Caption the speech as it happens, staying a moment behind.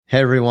Hey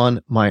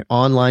everyone, my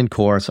online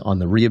course on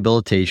the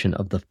rehabilitation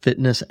of the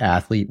fitness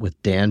athlete with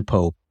Dan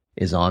Pope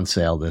is on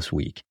sale this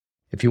week.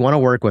 If you want to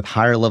work with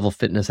higher level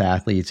fitness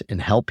athletes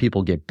and help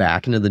people get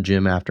back into the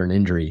gym after an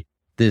injury,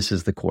 this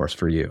is the course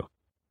for you.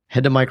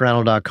 Head to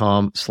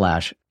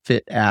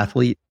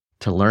MikeReinold.com/fitathlete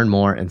to learn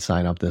more and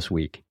sign up this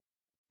week.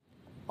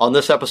 On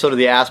this episode of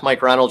the Ask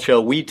Mike Reinold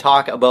Show, we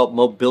talk about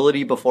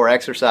mobility before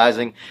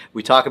exercising.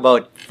 We talk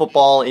about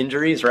football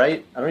injuries,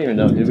 right? I don't even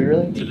know. Did we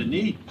really? To the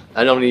knee.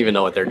 I don't even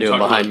know what they're doing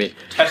behind me.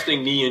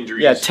 Testing knee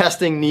injuries. Yeah,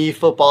 testing knee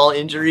football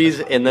injuries,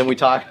 and then we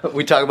talk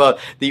about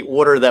the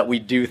order that we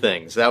do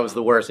things. That was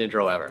the worst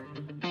intro ever.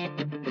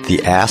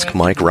 The Ask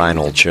Mike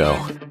Reinold Show.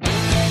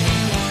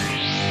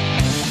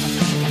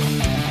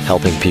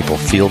 Helping people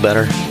feel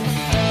better,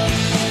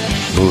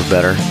 move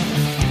better,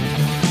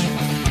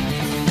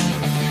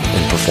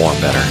 and perform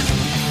better.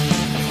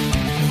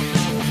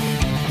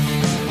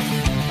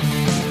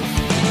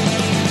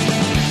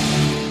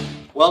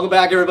 Welcome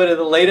back, everybody, to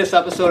the latest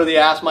episode of the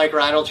Ask Mike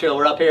Reinold Show.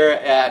 We're up here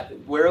at,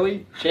 where are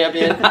we?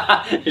 Champion?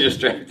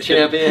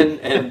 Champion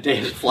and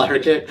Dave's Flutter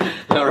Kick.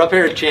 We're up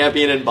here at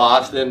Champion in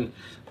Boston.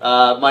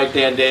 Mike,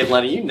 Dan, Dave,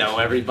 Lenny, you know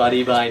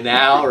everybody by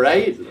now,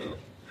 right?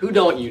 Who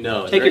don't you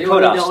know? Take your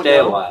coat off, stay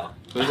a while.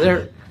 Was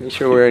there? Make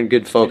sure we're in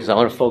good focus. I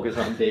want to focus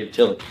on Dave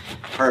Tilley.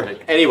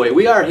 Perfect. Anyway,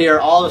 we are here.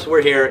 All of us,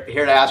 we're here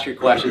to ask your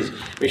questions.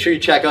 Make sure you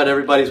check out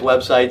everybody's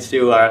websites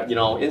too. I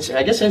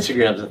guess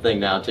Instagram's a thing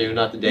now too.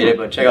 Not to date it,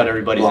 but check out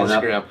everybody's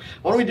Instagram.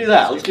 Why don't we do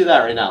that? Let's do that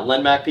right now.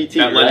 LenMac PT.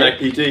 At LenMac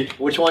PT.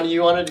 Which one do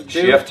you want to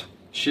do?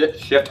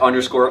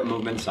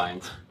 Shift_movement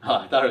science. Oh,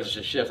 I thought it was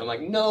just shift. I'm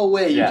like, no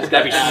way.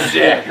 That'd be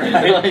sick.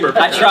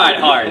 I tried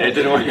hard. It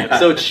didn't work out.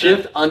 So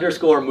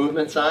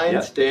shift_movement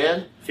science,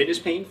 Dan? Fitness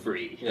pain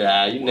free.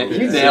 Yeah, you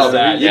nailed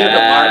that. You did the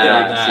market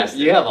on that.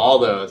 You have all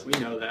those. We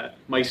know that.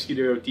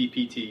 Mosquito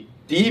DPT.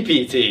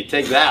 DPT.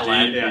 Take that,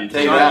 Len. Yeah.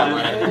 Take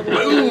that,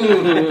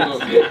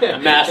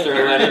 Len. Master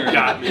letter.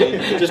 Got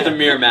me. Just a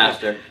mere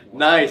master.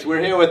 Nice.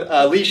 We're here with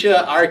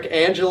Alicia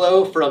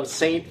Arcangelo from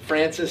St.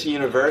 Francis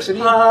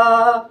University.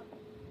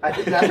 I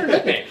think that's her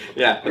nickname.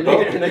 Yeah. Her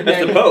nickname,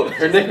 That's the Pope.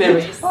 Her nickname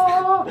is...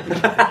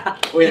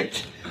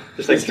 Wait.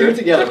 Just Let's do it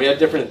together. We have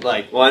different,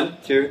 like... 1,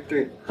 2,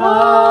 3.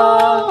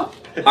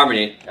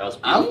 Harmony. That was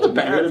I'm the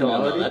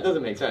baritone, though. That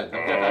doesn't make sense.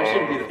 I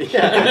shouldn't be the...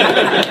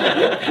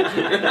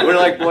 Yeah. We're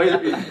like boys...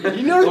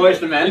 You notice, Boys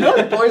to Men? You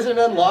notice Boys to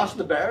Men lost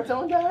the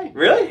baritone guy?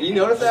 Really? You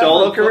notice that?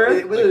 Solo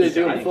career? What are they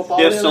doing in football?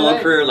 He has the other solo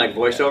night? career like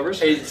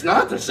voiceovers? It's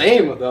not the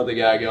same with the other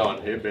guy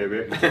going, hey,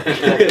 baby.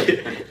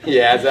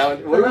 Yeah, is that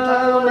what we're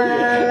talking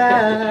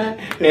about?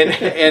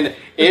 And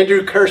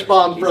Andrew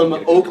Kirschbaum from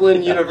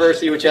Oakland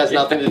University, which has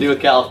nothing to do with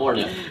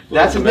California.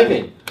 That's his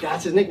nickname.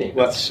 That's his nickname.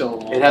 That's so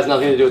long. It has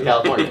nothing to do with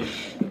California.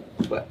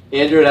 But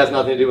Andrew, it has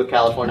nothing to do with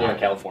California. Not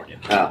California.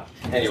 Oh.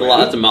 Anyway,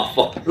 that's a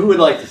mouthful. Who would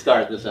like to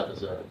start this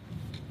episode?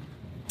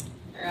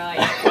 Right.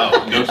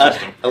 Wow, no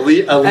system.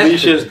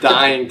 Alicia's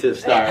dying to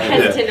start.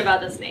 Hesitant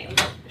about this name.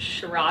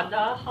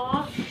 Shraddha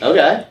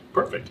Okay.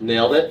 Perfect.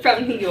 Nailed it.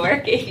 from New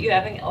York. If you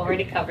haven't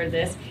already covered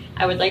this,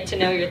 I would like to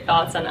know your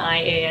thoughts on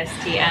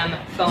IASTM,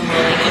 foam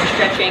rolling and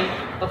stretching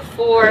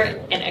before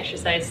an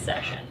exercise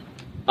session.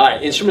 All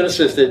right,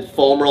 instrument-assisted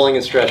foam rolling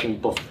and stretching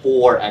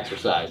before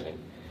exercising.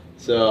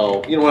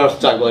 So, you don't have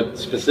to talk about it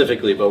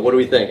specifically, but what do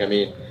we think? I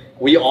mean,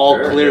 we all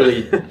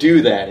clearly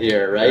do that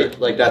here, right?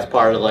 Like, that's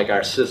part of, like,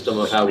 our system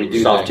of how we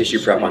do Soft things.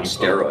 tissue prep on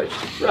steroids.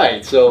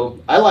 Right, so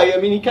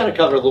you kind of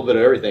cover a little bit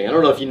of everything. I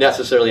don't know if you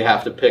necessarily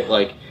have to pick,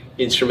 like,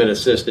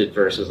 instrument-assisted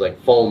versus,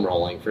 like, foam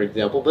rolling, for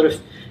example, but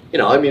if,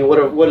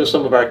 what are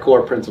some of our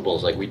core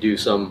principles? Like, we do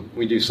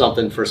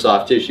something for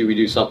soft tissue, we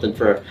do something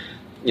for,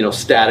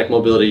 static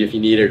mobility if you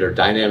need it, or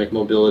dynamic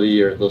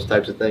mobility, or those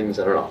types of things.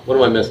 I don't know. What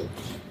am I missing?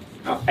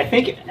 I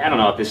don't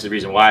know if this is the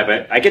reason why,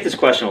 but I get this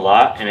question a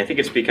lot, and I think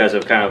it's because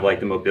of kind of like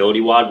the mobility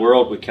WOD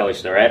world with Kelly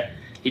Starrett.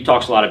 He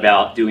talks a lot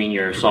about doing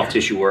your soft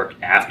tissue work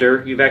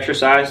after you've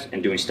exercised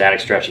and doing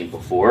static stretching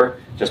before,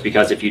 just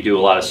because if you do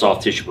a lot of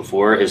soft tissue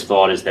before, his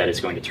thought is that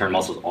it's going to turn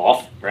muscles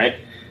off, right?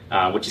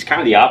 Which is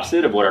kind of the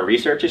opposite of what our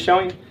research is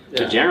showing. Yeah.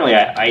 So generally,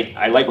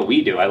 I like what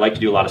we do. I like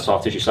to do a lot of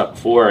soft tissue stuff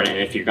before, and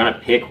if you're going to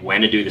pick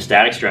when to do the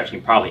static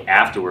stretching, probably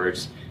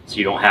afterwards, so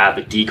you don't have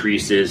the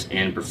decreases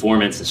in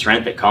performance and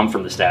strength that come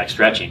from the static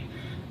stretching.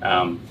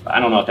 I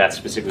don't know if that's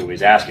specifically what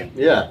he's asking.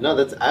 Yeah, no,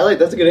 that's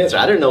a good answer.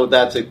 I didn't know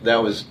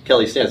that was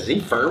Kelly's stance. Is he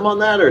firm on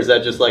that, or is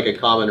that just like a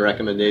common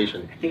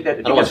recommendation? I think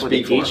that's what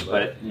they teach,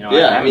 but I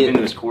haven't been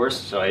to his course,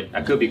 so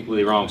I could be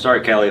completely wrong.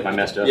 Sorry, Kelly, if I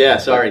messed up. Yeah,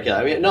 sorry,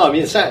 Kelly.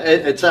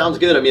 It sounds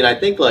good. I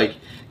think like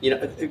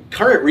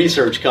current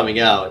research coming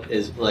out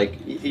is like,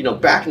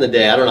 back in the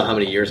day, I don't know how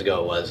many years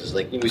ago it was, is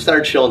like we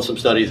started showing some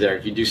studies there.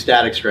 If you do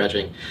static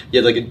stretching, you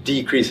had like a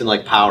decrease in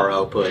like power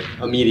output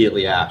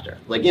immediately after,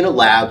 like in a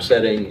lab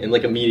setting and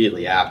like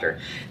immediately after.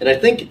 And I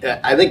think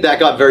that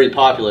got very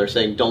popular,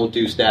 saying don't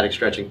do static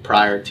stretching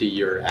prior to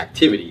your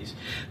activities.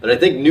 But I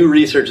think new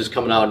research is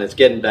coming out and it's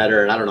getting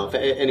better. And I don't know if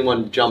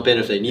anyone jump in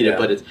if they need it,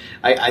 but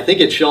I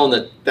think it's shown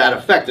that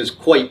effect is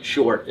quite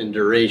short in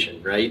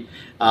duration, right?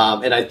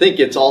 And I think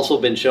it's also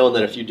been shown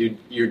that if you do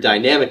your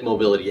dynamic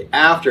mobility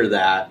after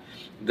that,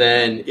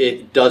 then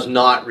it does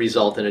not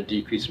result in a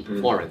decrease in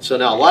performance. So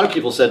now a lot of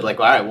people said,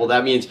 like, all right, well,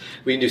 that means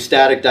we can do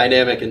static,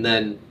 dynamic, and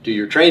then do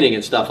your training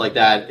and stuff like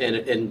that,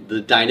 and the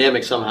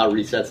dynamic somehow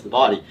resets the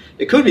body.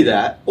 It could be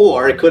that,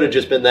 or it could have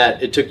just been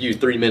that it took you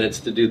 3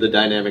 minutes to do the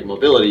dynamic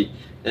mobility,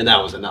 and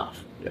that was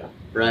enough. Yeah.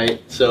 Right?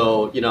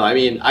 So, I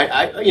mean,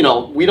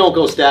 we don't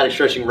go static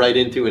stretching right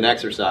into an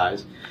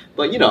exercise.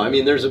 But, I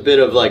mean, there's a bit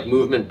of, like,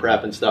 movement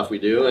prep and stuff we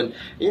do. And,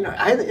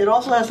 it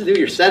also has to do with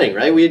your setting,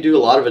 right? We do a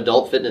lot of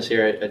adult fitness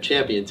here at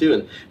Champion, too.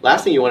 And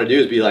last thing you want to do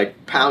is be,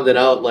 like, pounding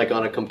out, like,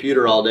 on a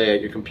computer all day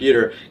at your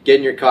computer, get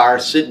in your car,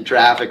 sit in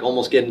traffic,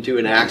 almost get into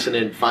an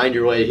accident, find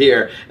your way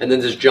here, and then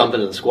just jump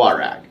into the squat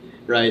rack,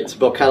 right? It's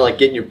about kind of like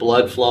getting your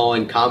blood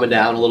flowing, calming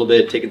down a little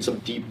bit, taking some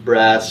deep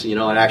breaths, and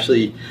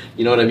actually,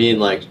 you know what I mean,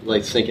 like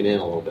sinking in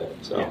a little bit.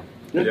 So.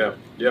 Yeah.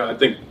 I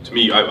think, to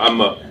me, I'm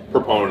a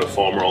proponent of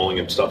foam rolling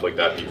and stuff like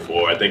that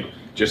before. I think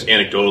just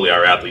anecdotally,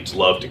 our athletes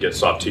love to get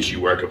soft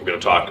tissue work. If we're going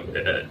to talk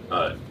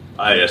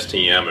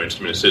ISTM or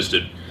instrument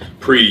assisted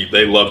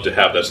they love to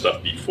have that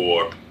stuff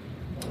before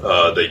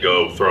they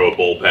go throw a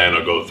bullpen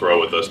or go throw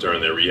with us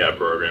during their rehab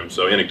program.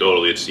 So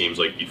anecdotally, it seems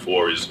like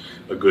before is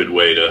a good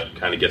way to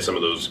kind of get some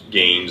of those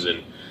gains.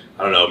 And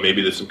I don't know,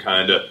 maybe there's some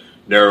kind of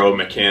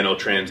neuromechanical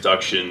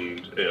transduction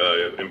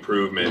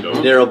improvement or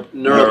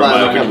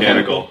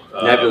neurobiomechanical.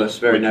 Nebulous,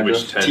 very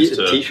nebulous. Which tends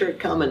to T-shirt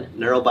coming,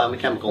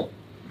 neurobiomechanical.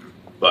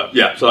 But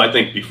yeah, so I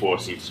think before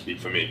seems to be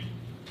for me.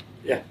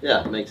 Yeah,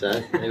 makes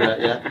sense.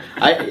 Yeah,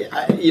 I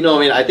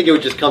think it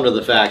would just come to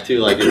the fact too.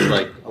 Like, it's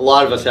like a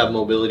lot of us have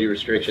mobility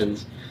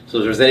restrictions. So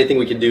if there's anything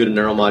we can do to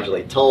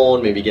neuromodulate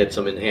tone, maybe get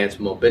some enhanced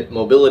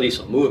mobility,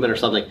 some movement or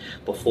something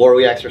before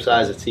we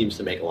exercise, it seems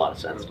to make a lot of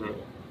sense to me.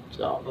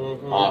 So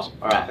awesome.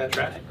 All right, That's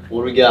right. what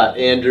do we got,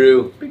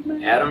 Andrew?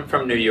 Adam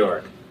from New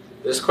York.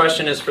 This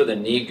question is for the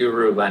knee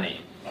guru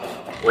Lenny.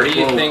 Where do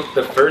you think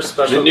the first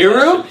special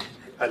Nuru?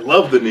 I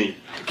love the knee.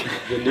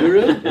 The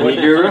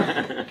Nuru?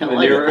 I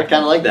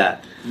kind of like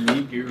that.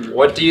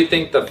 What do you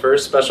think the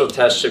first special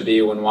test should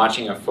be when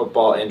watching a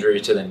football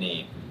injury to the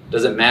knee?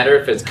 Does it matter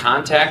if it's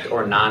contact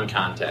or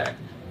non-contact?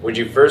 Would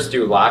you first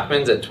do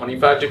Lockman's at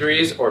 25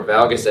 degrees or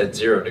valgus at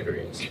 0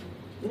 degrees?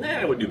 Nah,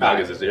 I would do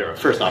Valgus at 0.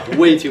 First off,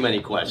 way too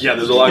many questions. Yeah,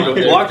 there's a lot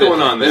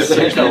going on there.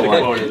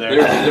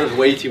 There's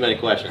way too many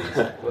questions.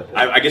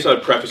 I guess I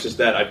would preface this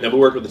that I've never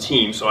worked with a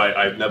team, so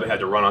I've never had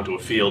to run onto a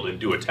field and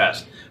do a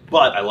test.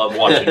 But I love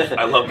watching.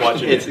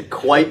 It's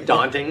quite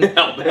daunting to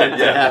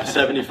have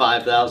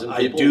 75,000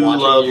 people. I do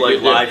love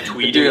live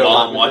tweeting while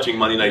I'm watching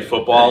Monday Night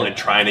Football and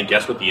trying to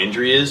guess what the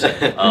injury is.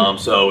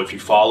 So if you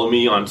follow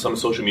me on some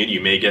social media,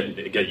 you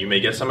may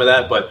get some of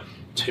that. But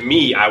to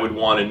me, I would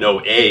want to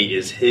know: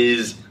 is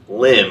his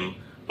limb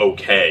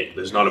okay?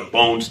 There's not a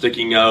bone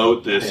sticking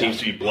out. There seems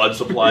to be blood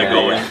supply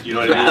going. You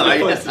know what I mean? I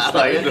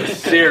like it.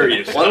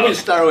 Serious. Why don't we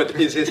start with,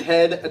 is his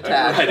head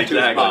attached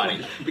to his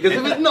body? Because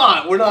if it's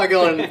not, we're not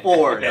going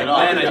forward at all.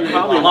 And I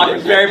probably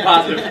Lockman's very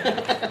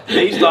positive.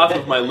 based off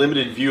of my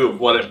limited view of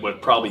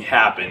what probably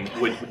happened,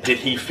 did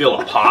he feel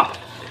a pop?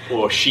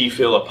 Or she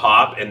feel a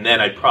pop, and then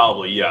I'd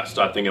probably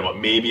start thinking about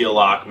maybe a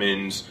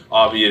Lockman's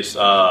obvious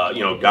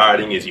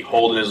guarding. Is he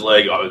holding his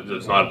leg?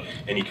 There's not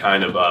any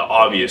kind of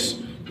obvious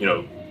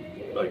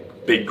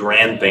like big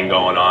grand thing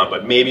going on,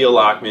 but maybe a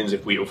Lockman's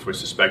if we're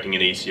suspecting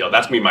an ACL.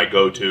 That's me my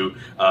go-to.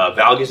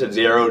 Valgus at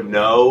 0,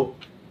 no.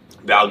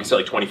 Valgus at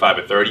like 25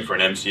 or 30 for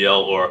an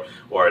MCL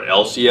or an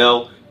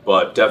LCL.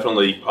 But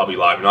definitely, probably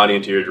Lockman, not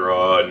anterior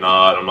draw, I'm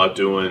not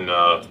doing,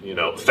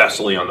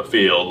 Thessaly on the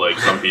field like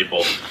some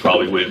people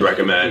probably would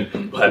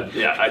recommend. But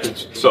yeah,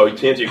 so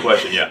to answer your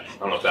question, I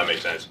don't know if that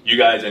makes sense. You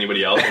guys,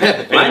 anybody else?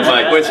 Why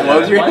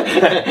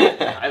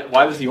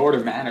does the order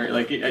matter?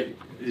 Like,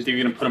 is he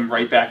going to put him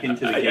right back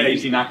into the game?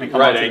 Is he not going to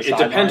come out to the It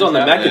depends on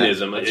the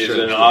mechanism. Is it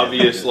an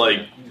obvious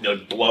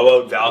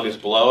blowout,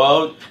 valgus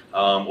blowout,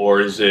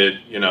 or is it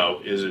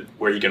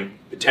where he can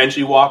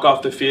potentially walk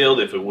off the field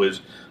if it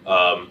was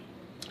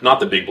not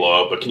the big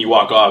blowout, but can you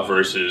walk off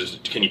versus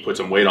can you put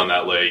some weight on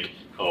that leg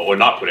or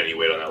not put any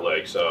weight on that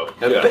leg? So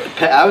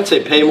I would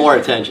say pay more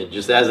attention.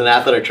 Just as an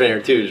athletic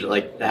trainer too,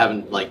 like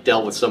having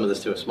dealt with some of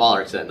this to a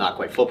smaller extent, not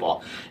quite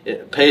football.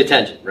 Pay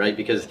attention, right?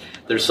 Because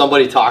there's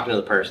somebody talking to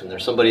the person.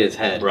 There's somebody at his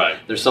head. Right.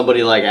 There's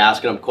somebody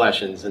asking him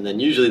questions, and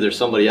then usually there's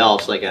somebody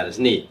else at his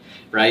knee.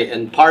 Right,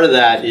 and part of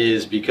that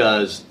is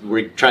because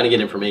we're trying to get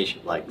information.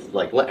 Like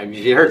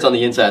if it hurts on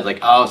the inside,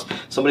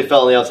 somebody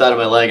fell on the outside of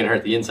my leg and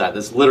hurt the inside.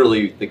 That's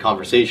literally the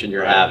conversation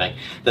you're having.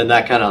 Then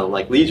that kind of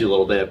leads you a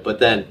little bit. But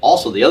then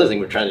also the other thing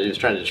we're trying to do is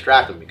trying to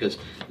distract them because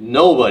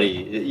nobody,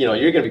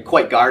 you're going to be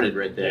quite guarded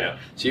right there. Yeah.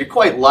 So you're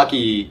quite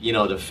lucky,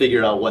 to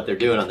figure out what they're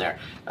doing on there.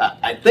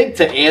 I think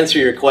to answer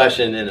your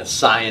question in a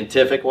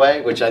scientific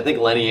way, which I think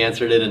Lenny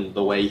answered it in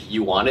the way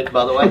you want it,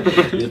 by the way,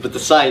 but the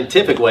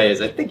scientific way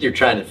is I think you're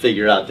trying to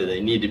figure out, do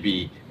they need to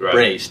be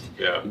braced?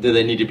 Yeah. Do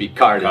they need to be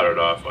carded? Cut it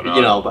off or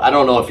not. But I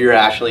don't know if you're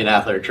actually an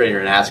athletic trainer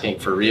and asking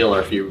for real, or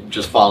if you're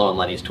just following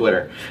Lenny's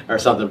Twitter or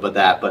something but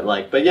that.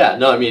 But yeah,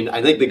 no, I mean,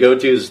 I think the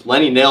go-tos,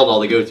 Lenny nailed all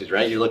the go-tos,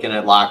 right? You're looking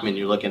at Lockman,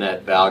 you're looking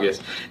at Valgus.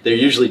 They're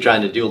usually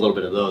trying to do a little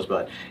bit of those,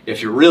 but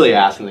if you're really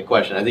asking the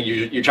question, I think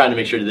you're trying to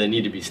make sure that they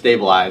need to be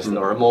stabilized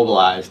or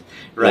immobilized,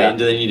 right? Yeah. And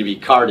do they need to be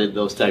carded,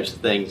 those types of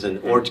things,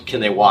 or can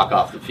they walk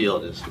off the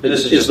field is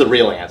the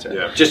real answer.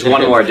 Yeah. Just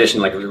one more addition,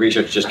 like the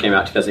research just came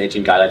out,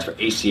 2018 guidelines for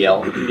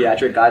ACL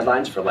pediatric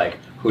guidelines for like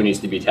who needs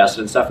to be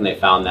tested and stuff, and they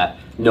found that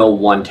no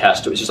one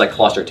test, it was just like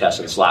cluster tests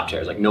and slap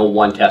tears, like no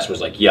one test was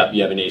like, yep,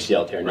 you have an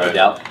ACL tear, no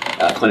doubt.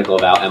 Clinical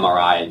eval,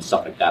 MRI and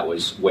stuff like that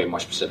was way more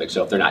specific.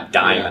 So if they're not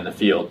dying on the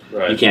field,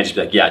 you can't just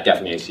be like, yeah,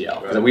 definitely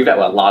ACL. Right. And we've had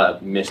a lot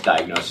of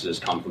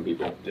misdiagnoses come from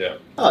people. Yeah.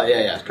 Oh,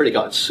 yeah, it's pretty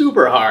common. It's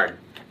super hard.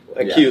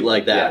 Acute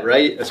like that,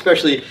 right?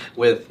 Especially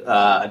with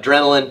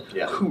adrenaline.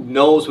 Yeah. Who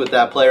knows what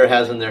that player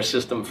has in their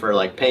system for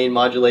like pain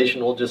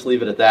modulation? We'll just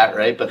leave it at that,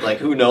 right? But like,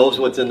 who knows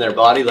what's in their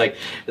body? Like,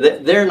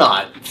 they're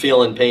not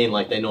feeling pain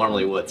like they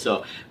normally would.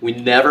 So we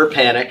never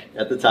panic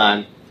at the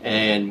time,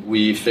 and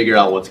we figure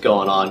out what's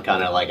going on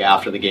kind of like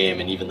after the game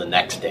and even the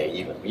next day.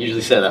 Even we usually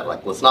say that,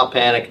 like, let's not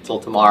panic until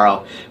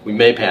tomorrow. We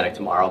may panic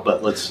tomorrow,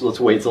 but let's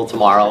wait till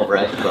tomorrow,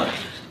 right? But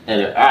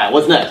anyway, all right,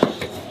 what's next?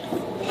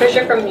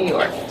 Trisha from New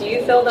York, do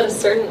you feel that a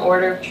certain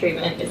order of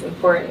treatment is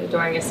important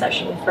during a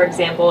session? For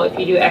example, if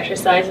you do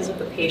exercises with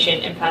a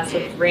patient in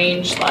passive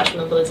range /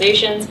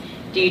 mobilizations,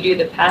 do you do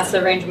the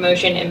passive range of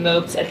motion and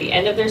mopes at the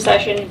end of their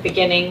session,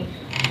 beginning,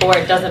 or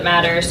it doesn't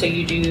matter, so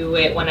you do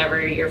it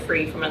whenever you're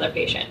free from another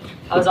patient?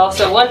 I was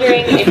also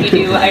wondering if you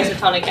do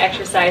isotonic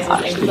exercises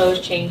and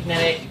closed chain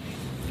kinetic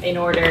in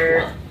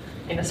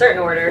a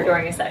certain order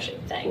during a session.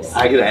 Thanks.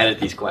 I gotta edit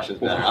these questions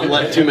better. I'm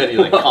letting too many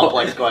like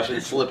complex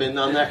questions slip in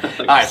on there.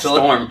 All right, so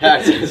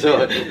let's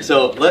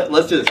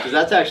do this, because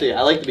that's actually,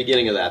 I like the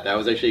beginning of that. That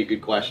was actually a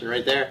good question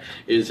right there.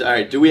 Is, all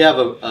right, do we have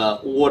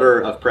a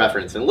order of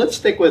preference? And let's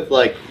stick with,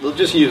 like, we'll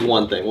just use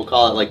one thing. We'll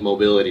call it like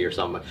mobility or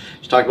something.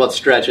 Just talk about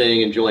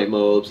stretching and joint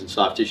mobes and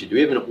soft tissue. Do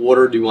we have an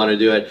order? Do we want to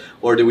do it,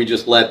 or do we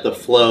just let the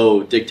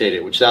flow dictate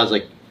it? Which sounds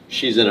like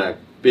she's in a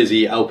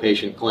busy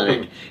outpatient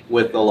clinic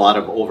with a lot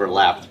of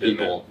overlapped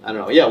people. I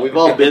don't know. Yeah, we've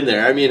all been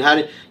there. I mean, how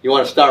do you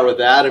want to start with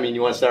that? I mean,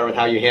 you want to start with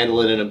how you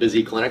handle it in a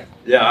busy clinic?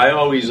 Yeah, I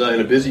always, in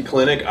a busy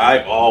clinic,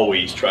 I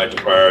always try to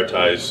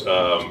prioritize,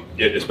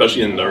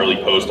 especially in the early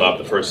post-op,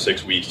 the first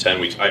 6 weeks, 10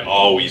 weeks, I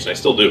always, and I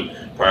still do,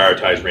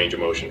 prioritize range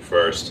of motion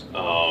first.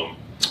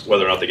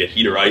 Whether or not they get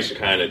heat or ice, to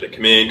kind of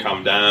come in,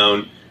 calm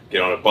down,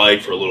 get on a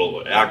bike for a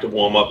little active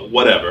warm-up,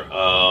 whatever.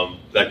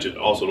 That just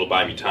also will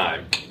buy me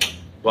time.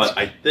 But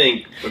I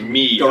think for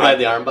me, go ride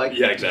the arm bike.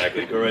 Yeah,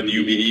 exactly. Go ride the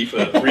UBD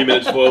for 3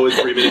 minutes forward,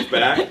 3 minutes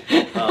back.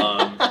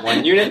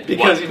 1 unit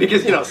because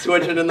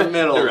switch it in the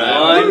middle.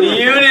 Right. 1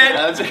 unit.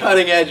 That's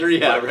cutting edge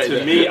rehab right To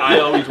there. me, I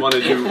always want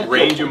to do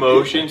range of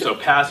motion, so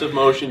passive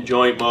motion,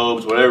 joint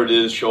mobs, whatever it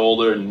is,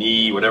 shoulder,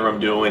 knee, whatever I'm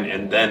doing,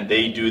 and then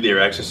they do their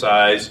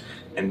exercise,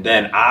 and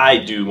then I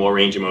do more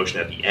range of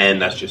motion at the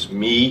end. That's just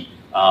me.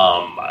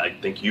 I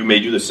think you may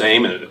do the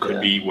same, and it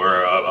could be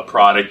we're a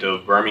product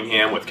of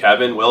Birmingham with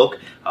Kevin Wilk.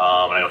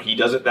 I know he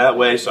does it that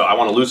way, so I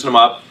want to loosen them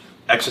up,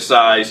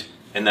 exercise,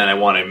 and then I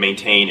want to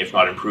maintain, if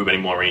not improve, any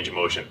more range of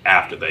motion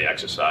after they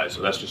exercise.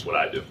 So that's just what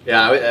I do.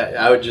 Yeah,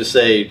 I would just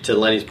say, to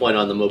Lenny's point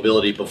on the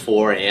mobility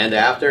before and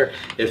after,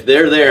 if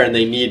they're there and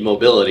they need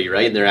mobility,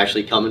 right, and they're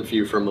actually coming for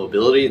you for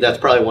mobility, that's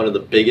probably one of the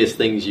biggest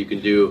things you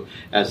can do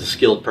as a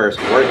skilled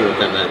person working with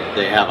them that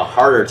they have a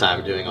harder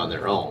time doing on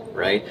their own,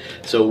 right?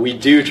 So we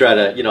do try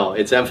to,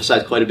 it's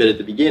emphasized quite a bit at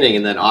the beginning,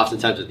 and then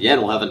oftentimes at the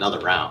end we'll have another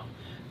round.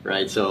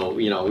 Right, so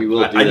we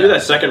will. I do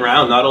that second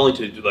round not only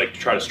to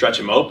try to stretch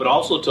them out, but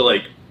also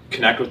to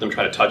connect with them,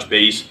 try to touch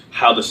base,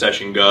 how the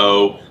session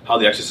go, how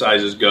the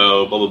exercises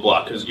go, blah blah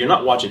blah. Because you're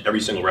not watching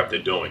every single rep they're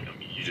doing. I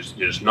mean, you're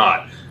just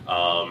not.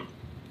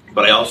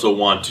 But I also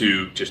want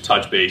to just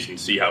touch base and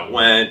see how it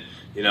went.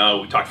 We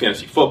talk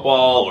fantasy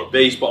football or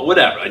baseball,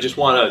 whatever. I just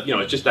want to,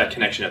 it's just that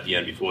connection at the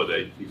end before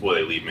they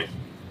leave me.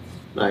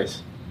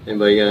 Nice.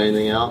 Anybody got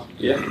anything else?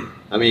 Yeah.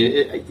 I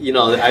mean,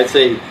 I'd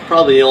say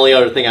probably the only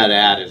other thing I'd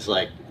add is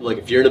look,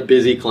 if you're in a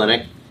busy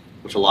clinic,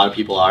 which a lot of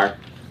people are,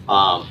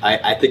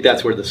 I think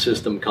that's where the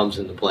system comes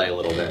into play a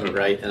little bit,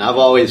 right? And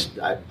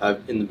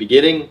I've in the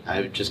beginning,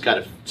 I've just kind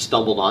of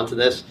stumbled onto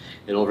this,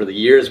 and over the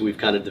years, we've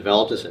kind of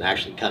developed this and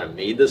actually kind of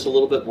made this a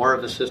little bit more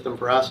of a system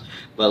for us.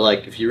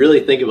 But if you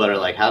really think about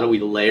it, how do we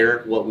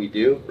layer what we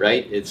do,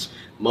 right? It's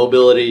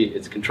mobility,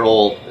 it's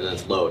control, and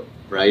it's load.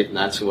 Right, and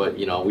that's what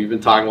we've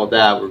been talking about.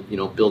 That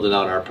we're building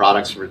out our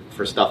products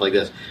for stuff like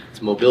this.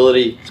 It's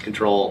mobility, it's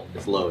control,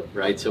 it's load.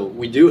 Right, so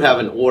we do have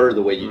an order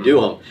the way you do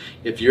them.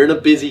 If you're in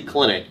a busy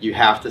clinic, you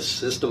have to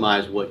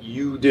systemize what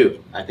you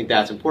do. I think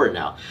that's important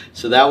now.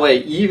 So that way,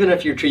 even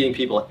if you're treating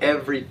people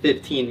every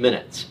 15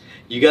 minutes,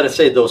 you got to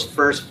say those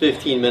first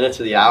 15 minutes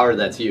of the hour,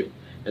 that's you.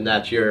 And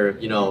that's your,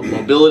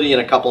 mobility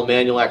and a couple of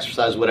manual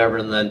exercises, whatever,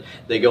 and then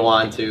they go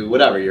on to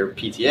whatever, your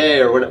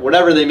PTA or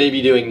whatever they may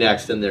be doing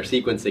next in their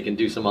sequence. They can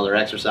do some other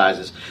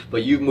exercises,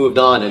 but you've moved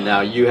on and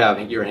now you have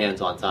your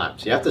hands-on time.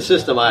 So you have to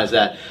systemize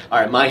that. All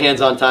right, my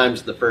hands-on time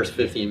is the first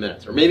 15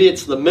 minutes, or maybe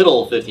it's the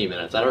middle 15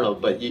 minutes. I don't know,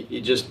 but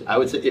I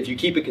would say if you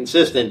keep it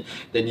consistent,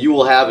 then you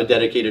will have a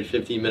dedicated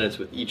 15 minutes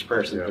with each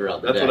person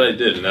throughout the day. That's what I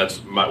ddid, and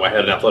I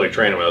had an athletic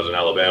trainer when I was in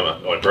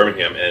Alabama, or in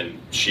Birmingham, and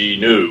she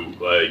knew,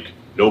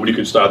 nobody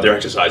could start their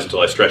exercise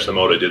until I stretched them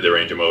out. I did their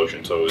range of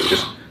motion, so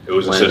it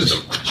was a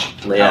system.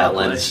 Yeah,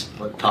 Lens,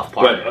 tough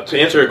part. But to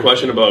answer your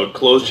question about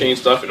closed chain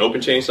stuff and open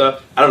chain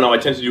stuff, I don't know. I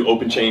tend to do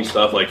open chain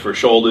stuff like for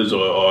shoulders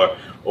or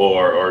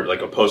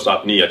like a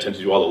post-op knee. I tend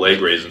to do all the leg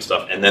raises and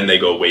stuff, and then they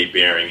go weight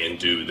bearing and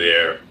do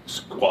their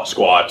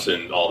squats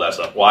and all that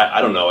stuff. Why?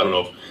 I don't know. I don't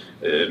know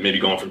if maybe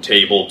going from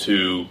table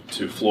to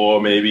floor.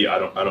 Maybe I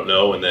don't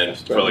know. And then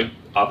for like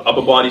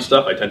upper body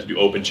stuff, I tend to do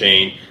open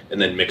chain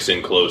and then mix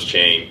in closed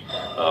chain.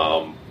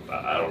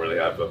 I don't really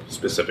have a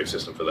specific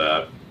system for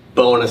that.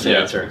 Bonus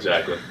answer.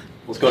 Exactly.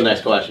 Let's go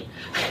next question.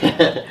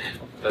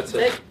 That's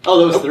it.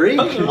 Oh, those 3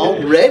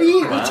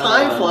 already?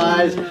 Time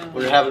flies.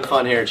 We're having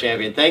fun here,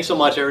 Champion. Thanks so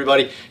much,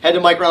 everybody. Head to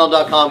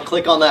MikeReinold.com.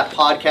 Click on that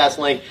podcast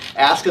link.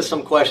 Ask us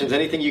some questions.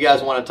 Anything you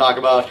guys want to talk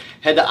about.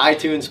 Head to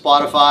iTunes,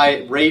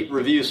 Spotify. Rate,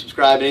 review,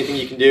 subscribe. Anything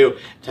you can do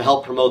to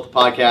help promote the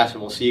podcast.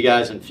 And we'll see you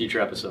guys in future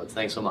episodes.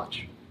 Thanks so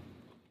much.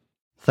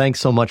 Thanks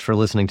so much for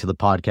listening to the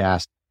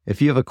podcast.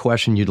 If you have a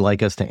question you'd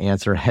like us to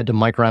answer, head to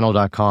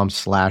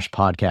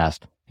MikeReinold.com/podcast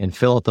and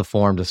fill out the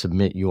form to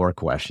submit your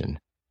question.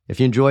 If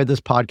you enjoyed this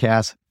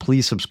podcast,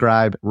 please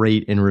subscribe,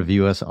 rate, and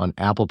review us on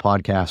Apple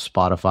Podcasts,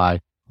 Spotify,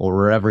 or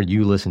wherever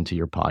you listen to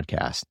your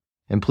podcast.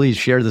 And please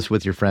share this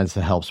with your friends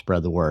to help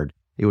spread the word.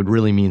 It would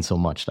really mean so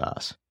much to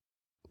us.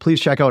 Please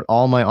check out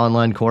all my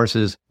online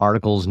courses,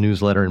 articles,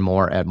 newsletter, and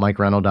more at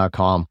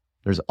MikeReinold.com.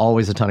 There's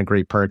always a ton of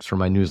great perks for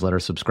my newsletter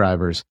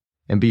subscribers.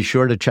 And be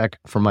sure to check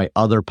for my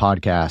other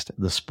podcast,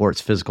 the Sports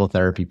Physical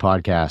Therapy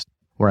Podcast,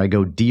 where I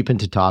go deep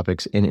into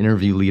topics and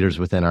interview leaders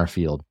within our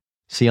field.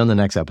 See you on the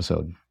next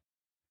episode.